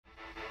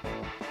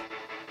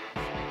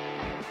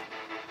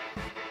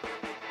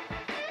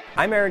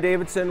I'm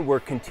Davidson.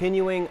 We're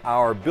continuing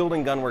our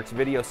Building Gunwerks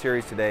video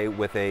series today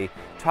with a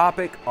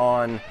topic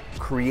on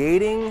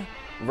creating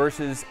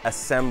versus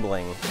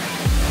assembling.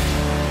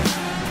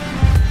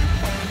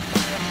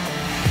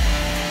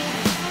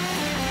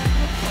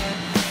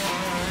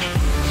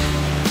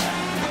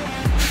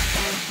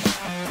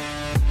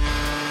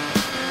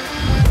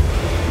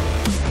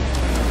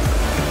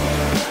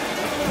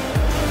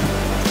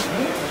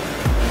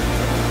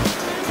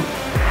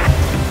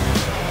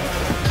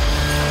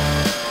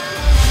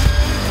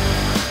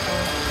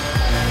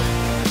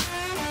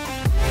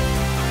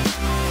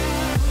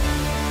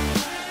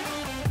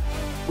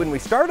 When we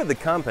started the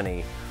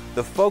company,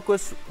 the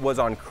focus was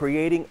on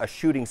creating a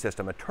shooting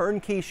system, a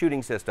turnkey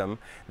shooting system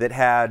that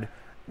had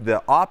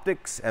the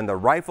optics and the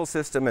rifle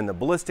system and the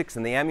ballistics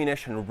and the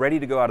ammunition ready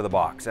to go out of the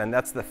box. And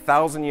that's the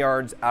 1,000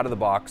 yards out of the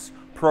box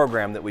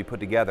program that we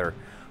put together.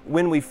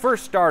 When we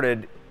first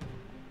started,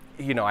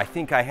 I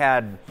think I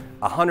had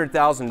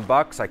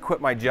 $100,000. I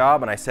quit my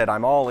job and I said,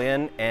 I'm all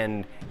in,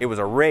 and it was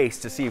a race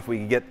to see if we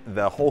could get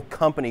the whole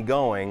company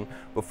going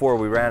before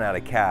we ran out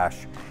of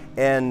cash.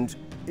 And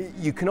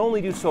you can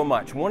only do so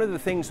much. One of the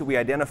things that we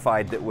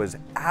identified that was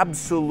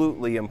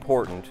absolutely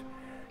important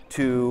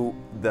to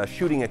the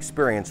shooting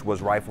experience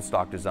was rifle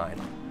stock design.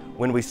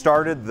 When we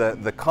started,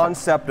 the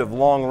concept of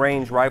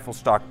long-range rifle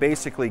stock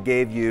basically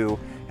gave you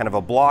kind of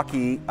a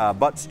blocky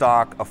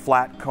buttstock, a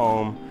flat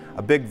comb,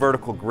 a big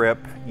vertical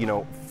grip,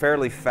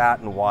 fairly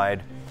fat and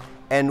wide.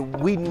 And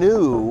we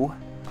knew,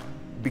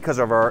 because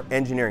of our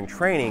engineering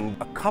training,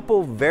 a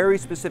couple very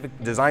specific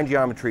design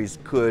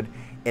geometries could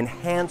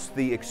enhance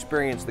the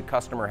experience the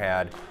customer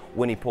had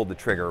when he pulled the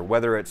trigger,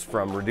 whether it's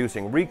from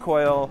reducing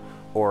recoil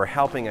or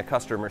helping a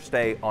customer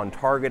stay on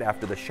target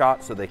after the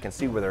shot so they can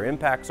see where their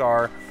impacts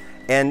are.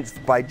 And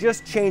by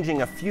just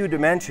changing a few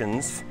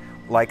dimensions,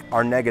 like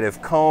our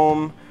negative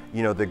comb,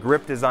 the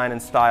grip design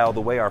and style, the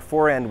way our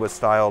forend was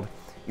styled,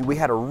 we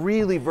had a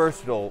really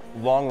versatile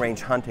long-range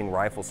hunting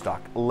rifle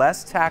stock,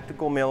 less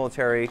tactical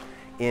military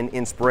in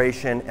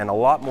inspiration and a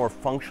lot more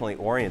functionally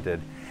oriented.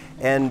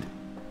 And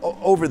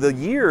over the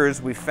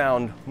years, we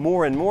found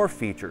more and more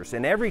features,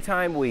 and every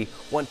time we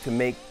want to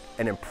make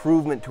an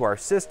improvement to our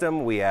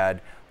system, we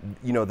add,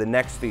 the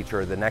next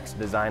feature, the next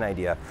design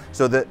idea.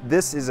 So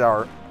this is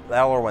our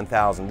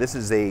LR1000. This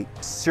is a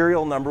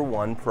serial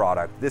 #1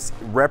 product. This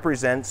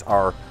represents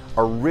our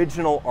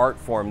original art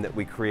form that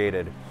we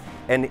created.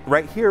 And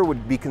right here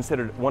would be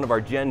considered one of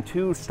our Gen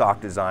 2 stock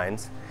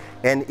designs.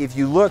 And if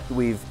you look,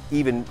 we've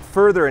even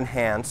further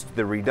enhanced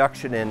the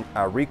reduction in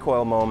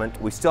recoil moment.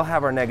 We still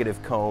have our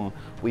negative comb.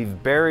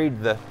 We've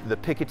buried the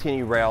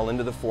Picatinny rail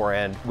into the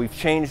forend. We've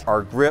changed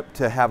our grip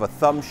to have a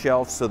thumb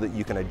shelf so that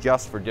you can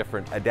adjust for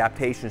different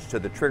adaptations to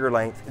the trigger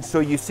length. And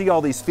so you see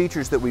all these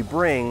features that we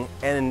bring,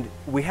 and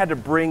we had to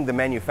bring the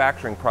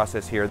manufacturing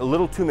process here a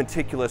little too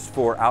meticulous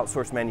for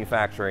outsourced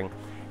manufacturing.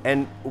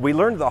 And we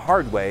learned the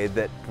hard way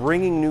that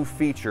bringing new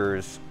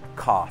features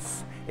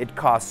costs. It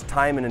costs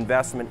time and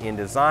investment in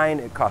design.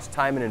 It costs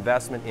time and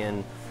investment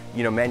in,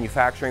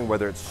 manufacturing,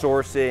 whether it's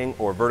sourcing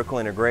or vertical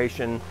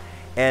integration.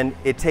 And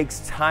it takes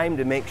time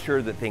to make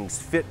sure that things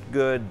fit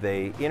good,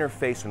 they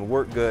interface and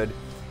work good.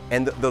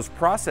 And those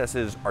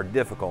processes are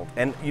difficult.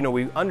 And,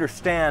 we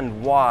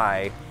understand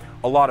why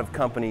a lot of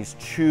companies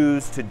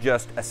choose to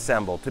just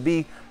assemble, to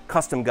be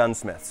custom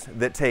gunsmiths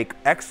that take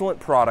excellent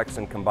products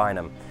and combine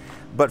them.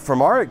 But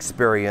from our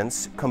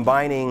experience,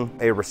 combining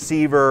a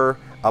receiver,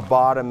 a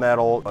bottom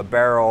metal, a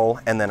barrel,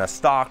 and then a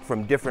stock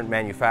from different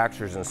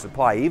manufacturers and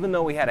supply, even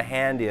though we had a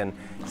hand in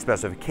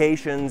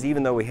specifications,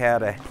 even though we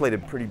played a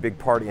pretty big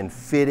part in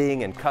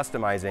fitting and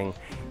customizing,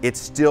 it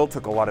still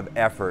took a lot of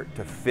effort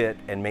to fit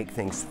and make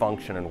things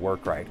function and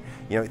work right.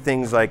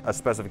 Things like a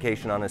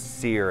specification on a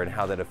sear and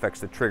how that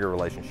affects the trigger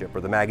relationship, or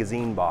the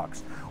magazine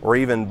box, or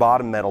even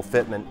bottom metal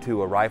fitment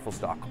to a rifle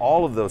stock.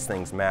 All of those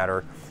things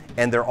matter,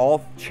 and they're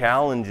all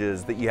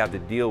challenges that you have to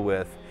deal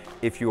with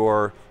if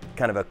you're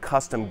kind of a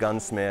custom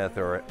gunsmith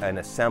or an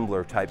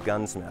assembler type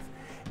gunsmith.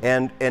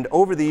 And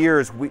over the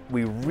years,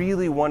 we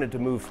really wanted to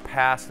move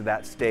past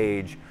that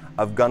stage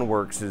of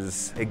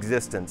Gunwerks'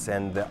 existence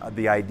and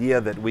the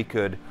idea that we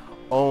could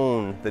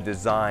own the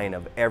design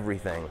of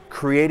everything.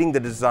 Creating the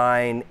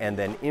design and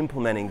then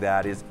implementing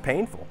that is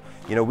painful.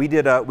 We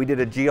did a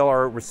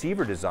GLR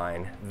receiver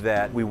design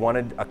that we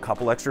wanted a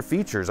couple extra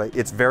features.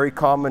 It's very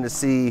common to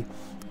see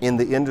in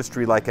the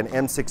industry like an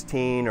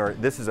M16, or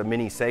this is a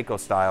mini Seiko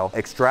style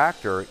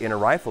extractor in a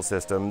rifle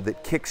system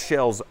that kicks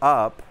shells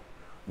up,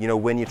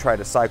 when you try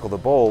to cycle the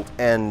bolt.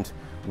 And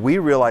we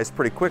realized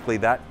pretty quickly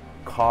that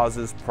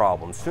causes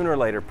problems. Sooner or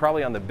later,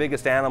 probably on the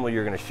biggest animal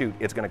you're going to shoot,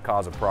 it's going to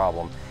cause a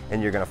problem.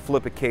 And you're going to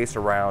flip a case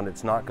around,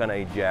 it's not going to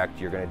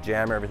eject, you're going to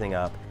jam everything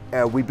up.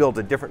 We built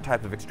a different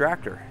type of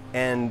extractor.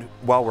 And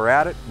while we're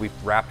at it, we've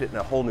wrapped it in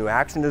a whole new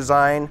action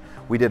design.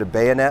 We did a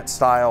bayonet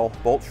style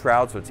bolt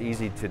shroud so it's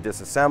easy to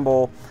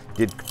disassemble.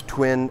 Did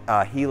twin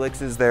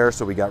helixes there,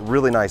 so we got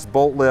really nice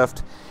bolt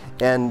lift.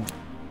 And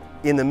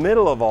in the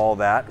middle of all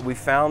that, we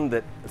found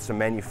that some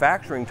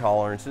manufacturing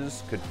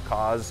tolerances could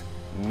cause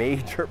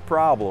major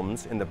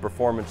problems in the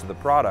performance of the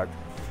product.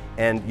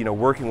 And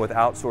working with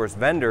outsourced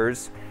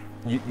vendors,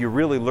 you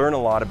really learn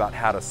a lot about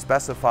how to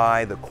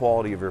specify the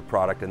quality of your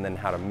product and then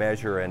how to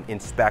measure and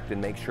inspect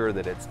and make sure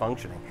that it's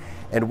functioning.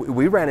 And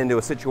we ran into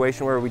a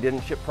situation where we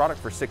didn't ship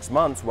product for 6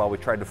 months while we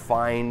tried to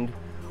find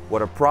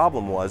what a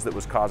problem was that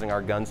was causing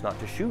our guns not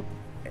to shoot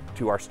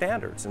to our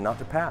standards and not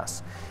to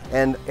pass.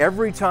 And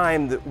every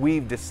time that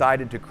we've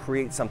decided to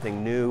create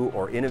something new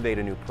or innovate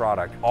a new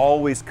product,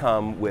 always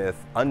come with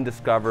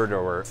undiscovered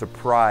or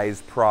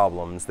surprise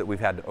problems that we've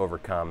had to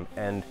overcome.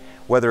 And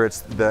whether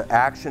it's the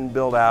action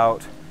build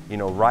out,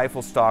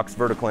 rifle stocks,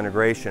 vertical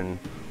integration,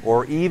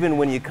 or even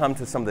when you come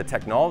to some of the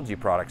technology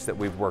products that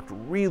we've worked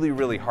really,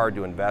 really hard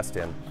to invest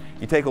in.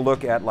 You take a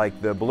look at like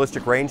the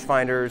ballistic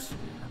rangefinders,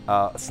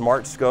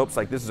 smart scopes,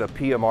 like this is a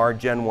PMR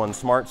Gen 1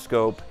 smart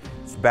scope,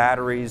 it's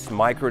batteries,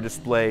 micro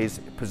displays,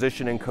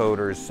 position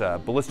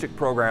encoders, ballistic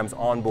programs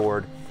on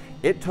board.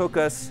 It took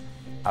us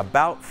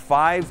about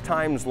 5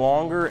 times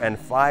longer and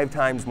 5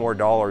 times more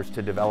dollars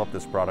to develop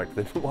this product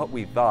than what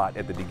we thought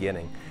at the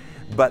beginning.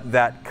 But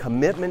that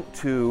commitment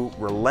to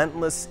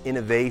relentless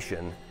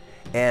innovation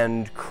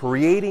and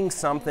creating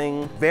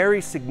something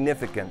very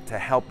significant to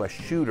help a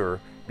shooter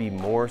be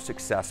more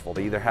successful,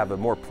 to either have a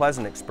more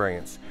pleasant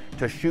experience,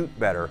 to shoot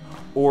better,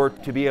 or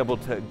to be able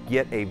to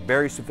get a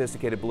very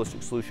sophisticated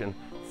ballistic solution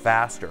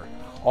faster.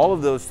 All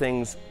of those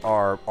things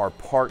are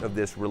part of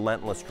this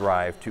relentless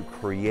drive to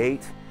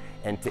create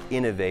and to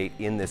innovate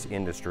in this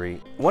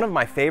industry. One of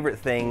my favorite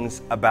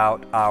things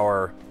about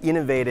our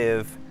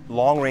innovative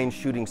long-range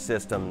shooting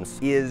systems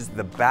is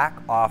the back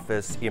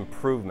office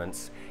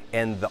improvements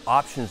and the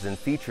options and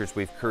features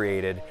we've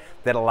created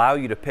that allow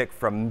you to pick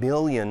from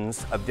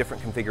millions of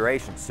different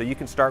configurations. So you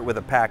can start with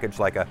a package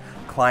like a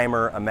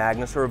Climber, a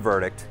Magnus, or a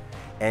Verdict,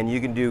 and you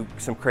can do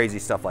some crazy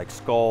stuff like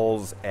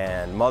skulls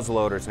and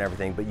muzzleloaders and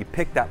everything, but you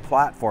pick that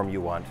platform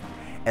you want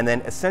and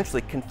then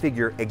essentially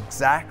configure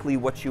exactly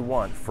what you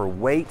want for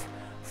weight,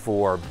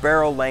 for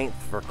barrel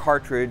length, for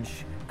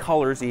cartridge,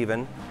 colors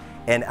even.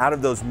 And out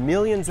of those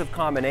millions of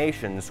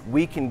combinations,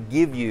 we can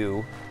give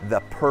you the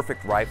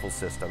perfect rifle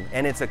system.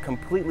 And it's a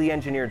completely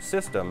engineered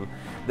system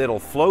that'll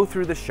flow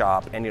through the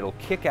shop and it'll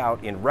kick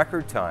out in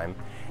record time,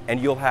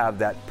 and you'll have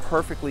that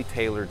perfectly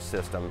tailored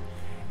system.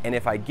 And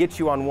if I get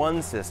you on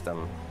one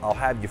system, I'll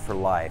have you for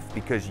life,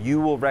 because you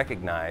will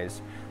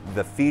recognize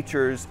the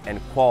features and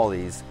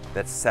qualities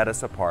that set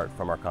us apart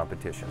from our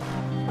competition.